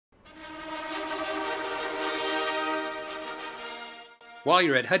While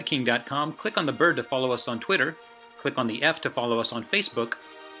you're at HUDking.com, click on the bird to follow us on Twitter, click on the F to follow us on Facebook,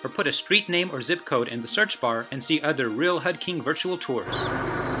 or put a street name or zip code in the search bar and see other real HUD King virtual tours.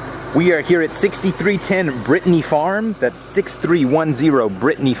 We are here at 6310 Brittany Farm. That's 6310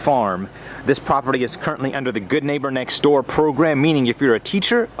 Brittany Farm. This property is currently under the Good Neighbor Next Door program, meaning if you're a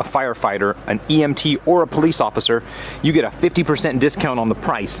teacher, a firefighter, an EMT, or a police officer, you get a 50% discount on the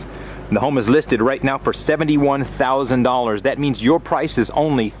price. The home is listed right now for $71,000. That means your price is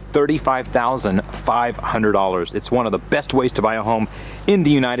only $35,500. It's one of the best ways to buy a home in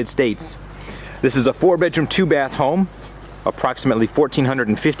the United States. This is a 4-bedroom, 2-bath home, approximately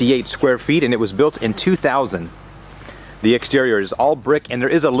 1,458 square feet, and it was built in 2000. The exterior is all brick, and there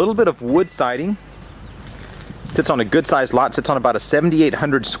is a little bit of wood siding. It sits on a good-sized lot, sits on about a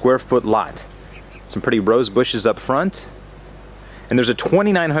 7,800 square foot lot. Some pretty rose bushes up front. And there's a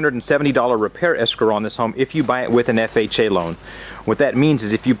 $2,970 repair escrow on this home if you buy it with an FHA loan. What that means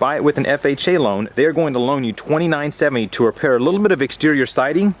is if you buy it with an FHA loan, they're going to loan you $2,970 to repair a little bit of exterior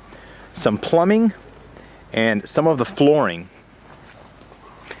siding, some plumbing, and some of the flooring.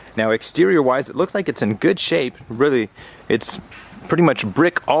 Now exterior wise, it looks like it's in good shape. Really, it's pretty much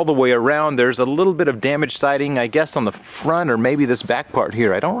brick all the way around. There's a little bit of damaged siding, I guess, on the front or maybe this back part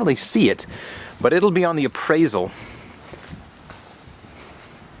here. I don't really see it, but it'll be on the appraisal,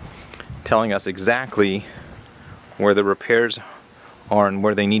 telling us exactly where the repairs are and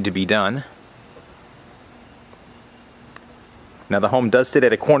where they need to be done. Now the home does sit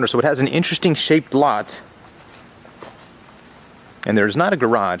at a corner, so it has an interesting shaped lot. And there's not a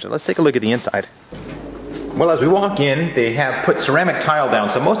garage. Let's take a look at the inside. Well, as we walk in, they have put ceramic tile down,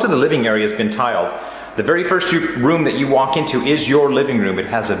 so most of the living area has been tiled. The very first room that you walk into is your living room. It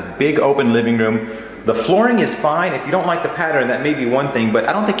has a big open living room. The flooring is fine. If you don't like the pattern, that may be one thing, but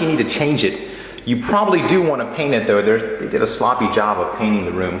I don't think you need to change it. You probably do want to paint it though. They did a sloppy job of painting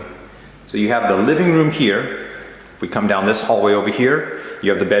the room. So you have the living room here. If we come down this hallway over here,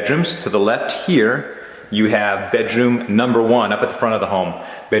 you have the bedrooms. To the left here, you have bedroom number 1 up at the front of the home.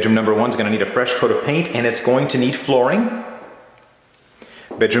 Bedroom number 1 is going to need a fresh coat of paint, and it's going to need flooring.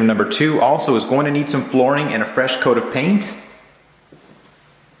 Bedroom number 2 also is going to need some flooring and a fresh coat of paint.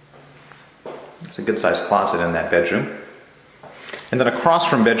 It's a good sized closet in that bedroom. And then across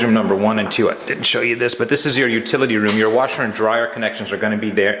from bedroom number 1 and 2, I didn't show you this, but this is your utility room. Your washer and dryer connections are going to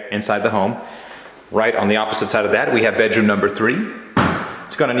be there inside the home. Right on the opposite side of that, we have bedroom number 3.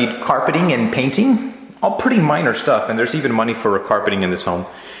 It's going to need carpeting and painting. All pretty minor stuff, and there's even money for carpeting in this home.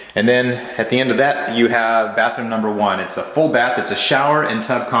 And then at the end of that, you have bathroom number 1. It's a full bath. It's a shower and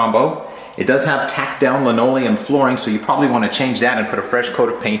tub combo. It does have tacked down linoleum flooring, so you probably want to change that and put a fresh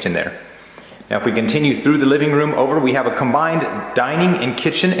coat of paint in there. Now if we continue through the living room over, we have a combined dining and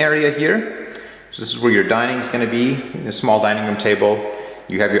kitchen area here. So this is where your dining is going to be, a small dining room table.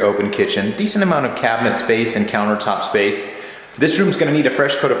 You have your open kitchen, decent amount of cabinet space and countertop space. This room's going to need a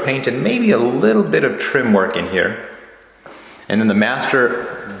fresh coat of paint and maybe a little bit of trim work in here. And then the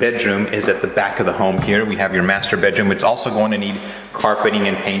master bedroom is at the back of the home here. We have your master bedroom. It's also going to need carpeting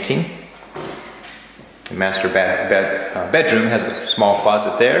and painting. The master bedroom has a small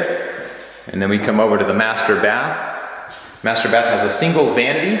closet there. And then we come over to the master bath. Master bath has a single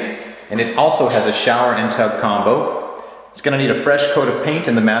vanity, and it also has a shower and tub combo. It's going to need a fresh coat of paint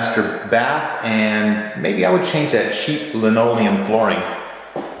in the master bath, and maybe I would change that cheap linoleum flooring.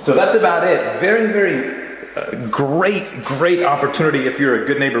 So that's about it. Very, very great opportunity if you're a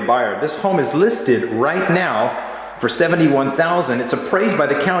Good Neighbor buyer. This home is listed right now for $71,000. It's appraised by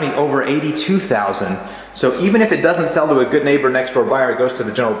the county over $82,000. So even if it doesn't sell to a Good Neighbor Next Door buyer, it goes to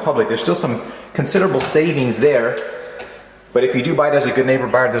the general public, there's still some considerable savings there. But if you do buy it as a Good Neighbor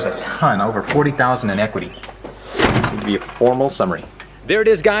buyer, there's a ton, over $40,000 in equity. I'll give you a formal summary. There it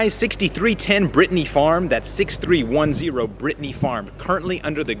is, guys, 6310 Brittany Farm. That's 6310 Brittany Farm, currently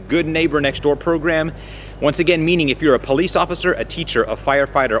under the Good Neighbor Next Door program. Once again, meaning if you're a police officer, a teacher, a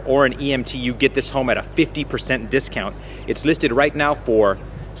firefighter, or an EMT, you get this home at a 50% discount. It's listed right now for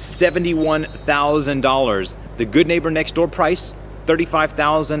 $71,000. The Good Neighbor Next Door price,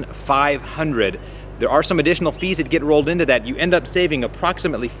 $35,500. There are some additional fees that get rolled into that. You end up saving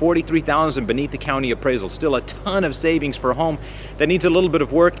approximately $43,000 beneath the county appraisal. Still a ton of savings for a home that needs a little bit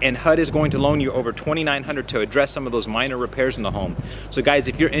of work, and HUD is going to loan you over $2,900 to address some of those minor repairs in the home. So guys,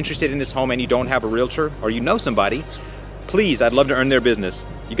 if you're interested in this home and you don't have a realtor, or you know somebody, please, I'd love to earn their business.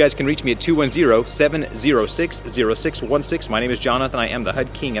 You guys can reach me at 210-706-0616. My name is Jonathan. I am the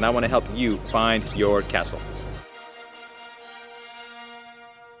HUD King, and I want to help you find your castle.